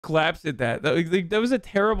collapsed at that. That was a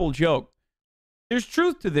terrible joke. There's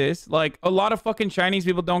truth to this. Like, a lot of fucking Chinese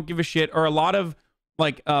people don't give a shit, or a lot of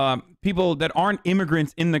like people that aren't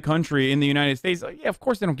immigrants in the country, in the United States, like, yeah, of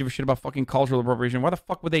course they don't give a shit about fucking cultural appropriation. Why the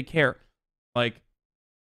fuck would they care? Like,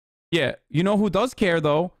 yeah, you know who does care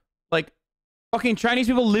though? Like, fucking Chinese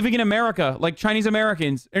people living in America, like Chinese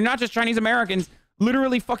Americans. They're not just Chinese Americans,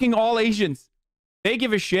 literally fucking all Asians. They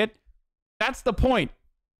give a shit. That's the point.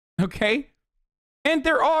 Okay? And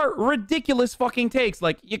there are ridiculous fucking takes,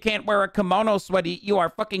 like, you can't wear a kimono, sweaty. You are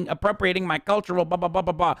fucking appropriating my cultural blah, blah, blah,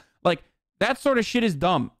 blah, blah. Like, that sort of shit is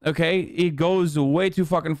dumb, okay? It goes way too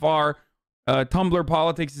fucking far. Tumblr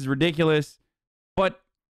politics is ridiculous. But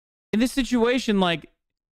in this situation, like,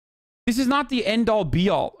 this is not the end-all,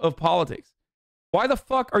 be-all of politics. Why the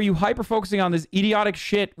fuck are you hyper-focusing on this idiotic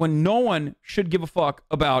shit when no one should give a fuck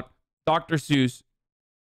about Dr. Seuss?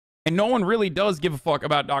 And no one really does give a fuck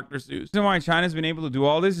about Dr. Seuss. The reason why China's been able to do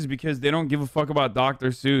all this is because they don't give a fuck about Dr.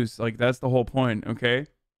 Seuss. Like, that's the whole point, okay?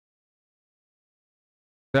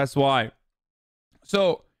 That's why.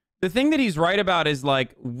 So, the thing that he's right about is,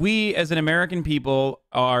 like, we as an American people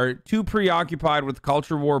are too preoccupied with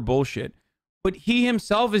culture war bullshit. But he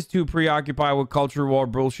himself is too preoccupied with culture war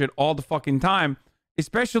bullshit all the fucking time.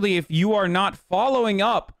 Especially if you are not following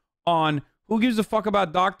up on who gives a fuck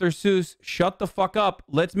about Dr. Seuss. Shut the fuck up.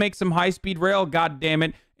 Let's make some high-speed rail,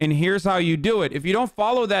 goddammit. And here's how you do it. If you don't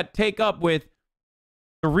follow that take up with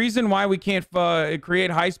the reason why we can't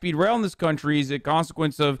create high-speed rail in this country is a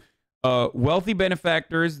consequence of wealthy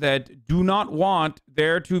benefactors that do not want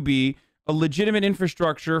there to be a legitimate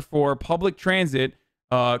infrastructure for public transit,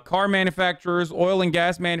 car manufacturers, oil and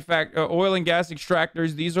gas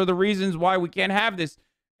extractors. These are the reasons why we can't have this.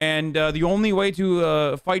 And the only way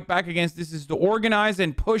to fight back against this is to organize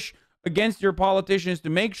and push against your politicians to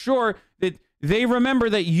make sure that they remember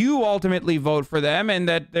that you ultimately vote for them, and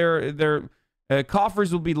that their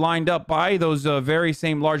coffers will be lined up by those very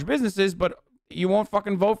same large businesses, but you won't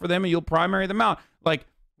fucking vote for them and you'll primary them out. Like,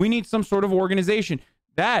 we need some sort of organization.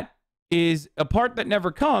 That is a part that never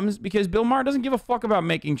comes because Bill Maher doesn't give a fuck about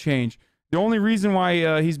making change. The only reason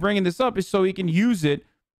why he's bringing this up is so he can use it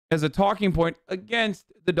as a talking point against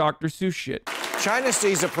the Dr. Seuss shit. China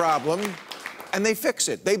sees a problem and they fix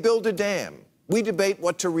it. They build a dam. We debate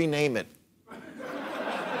what to rename it.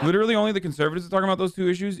 Literally only the conservatives are talking about those two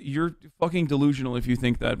issues. You're fucking delusional if you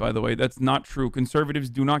think that, by the way. That's not true. Conservatives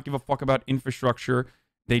do not give a fuck about infrastructure.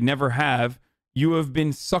 They never have. You have been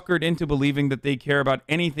suckered into believing that they care about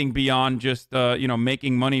anything beyond just, you know,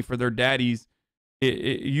 making money for their daddies.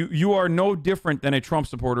 You are no different than a Trump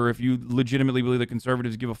supporter if you legitimately believe that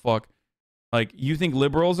conservatives give a fuck. Like, you think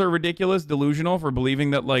liberals are ridiculous, delusional for believing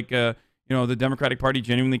that, like, you know, the Democratic Party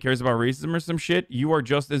genuinely cares about racism or some shit. You are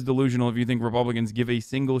just as delusional if you think Republicans give a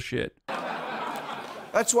single shit.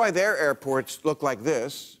 That's why their airports look like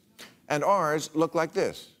this and ours look like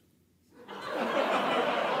this.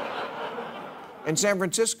 In San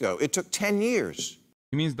Francisco, it took 10 years.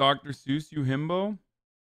 He means Dr. Seuss, you himbo?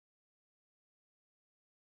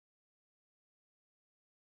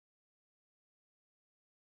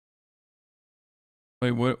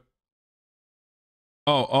 Wait, what?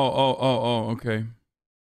 Oh, okay.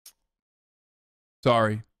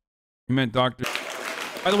 Sorry. You meant Dr.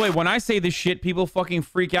 By the way, when I say this shit, people fucking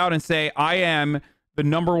freak out and say, I am the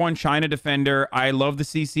 #1 China defender. I love the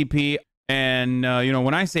CCP. And, you know,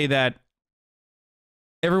 when I say that,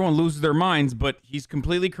 everyone loses their minds, but he's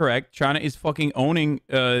completely correct. China is fucking owning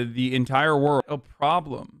the entire world. A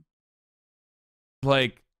problem.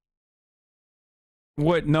 Like,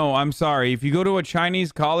 what? No, I'm sorry. If you go to a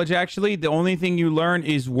Chinese college, actually, the only thing you learn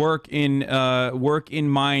is work in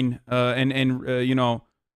mine and you know,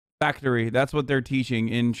 factory. That's what they're teaching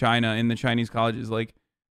in China, in the Chinese colleges. Like,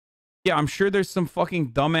 yeah, I'm sure there's some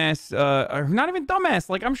fucking dumbass, or not even dumbass.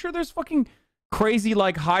 Like, I'm sure there's fucking crazy,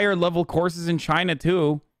 like, higher level courses in China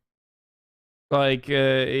too. Like,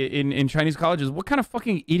 in Chinese colleges. What kind of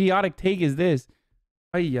fucking idiotic take is this?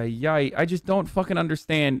 I just don't fucking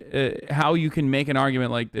understand how you can make an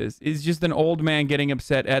argument like this. It's just an old man getting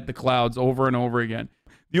upset at the clouds over and over again.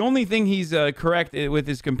 The only thing he's correct with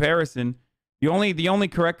his comparison, the only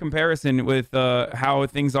correct comparison with how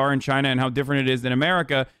things are in China and how different it is than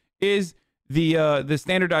America is the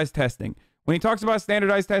standardized testing. When he talks about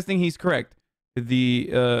standardized testing, he's correct.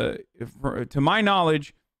 To my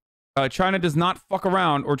knowledge, China does not fuck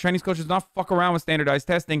around, or Chinese culture does not fuck around with standardized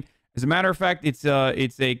testing. As a matter of fact, it's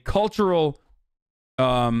a cultural,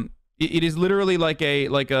 it is literally like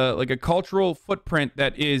a cultural footprint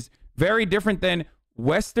that is very different than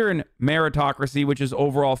Western meritocracy, which is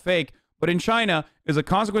overall fake. But in China, as a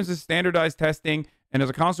consequence of standardized testing and as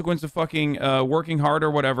a consequence of fucking working hard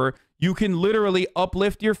or whatever, you can literally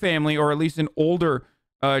uplift your family, or at least in older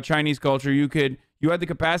Chinese culture, you had the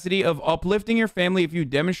capacity of uplifting your family if you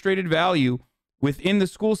demonstrated value within the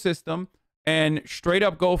school system and straight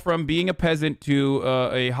up go from being a peasant to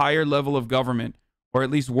a higher level of government, or at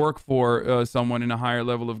least work for someone in a higher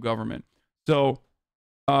level of government. So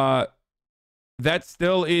that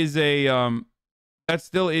still is a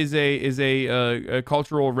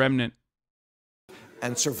cultural remnant.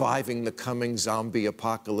 And surviving the coming zombie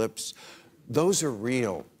apocalypse, those are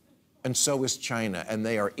real. And so is China, and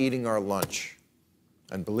they are eating our lunch.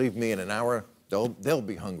 And believe me, in an hour, they'll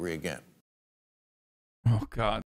be hungry again. Oh, God.